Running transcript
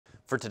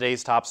For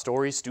today's top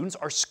story, students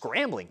are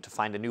scrambling to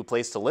find a new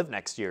place to live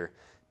next year.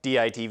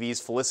 DITV's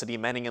Felicity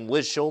Menning and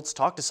Liz Schultz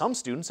talked to some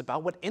students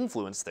about what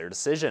influenced their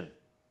decision.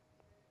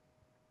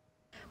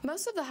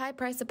 Most of the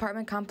high-priced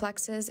apartment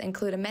complexes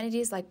include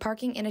amenities like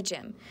parking and a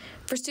gym.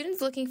 For students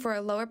looking for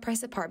a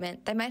lower-priced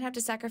apartment, they might have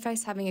to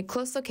sacrifice having a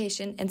close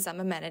location and some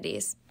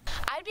amenities.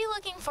 I'd be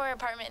looking for an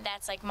apartment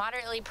that's like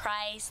moderately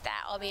priced,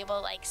 that I'll be able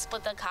to like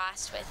split the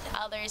cost with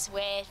others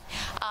with,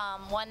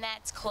 one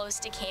that's close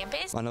to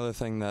campus. Another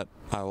thing that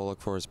I will look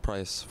for is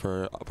price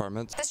for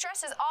apartments. The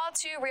stress is all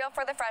too real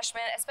for the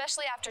freshmen,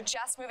 especially after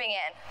just moving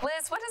in.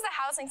 Liz, what does the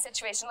housing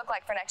situation look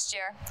like for next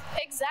year?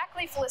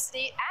 Exactly,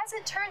 Felicity. As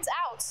it turns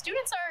out,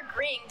 students are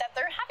agreeing that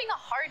they're having a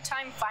hard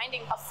time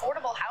finding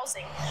affordable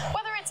housing.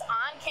 Whether it's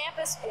on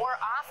campus or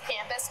off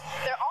campus,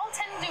 they all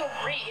tend to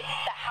agree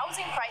that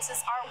housing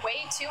prices are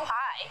way too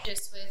high.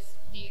 Just with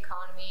the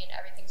economy and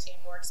everything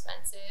seeming more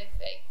expensive,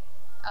 it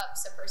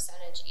ups a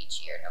percentage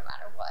each year no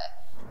matter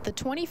what. The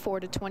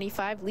 24 to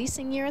 25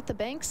 leasing year at the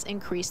banks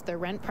increased their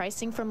rent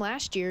pricing from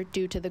last year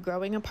due to the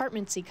growing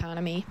apartments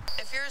economy.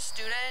 If you're a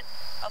student,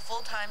 a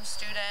full-time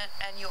student,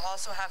 and you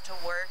also have to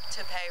work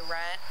to pay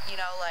rent, you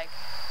know, like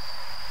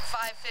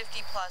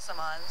 $550 plus a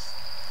month,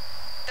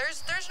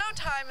 there's no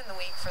time in the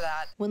week for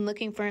that. When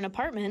looking for an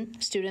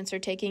apartment, students are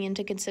taking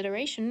into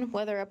consideration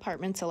whether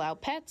apartments allow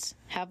pets,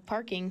 have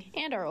parking,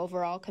 and are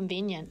overall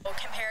convenient.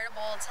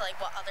 Comparable to like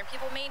what other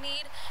people may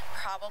need,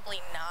 probably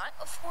not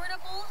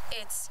affordable.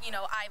 It's, you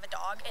know, I have a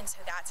dog, and so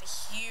that's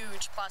a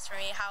huge plus for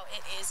me, how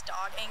it is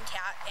dog and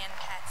cat and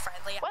pet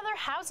friendly. Whether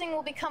housing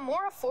will become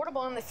more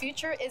affordable in the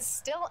future is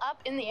still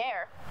up in the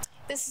air.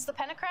 This is the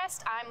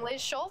Pentacrest. I'm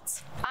Liz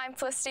Schultz. I'm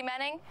Felicity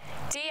Menning,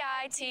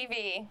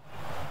 DITV.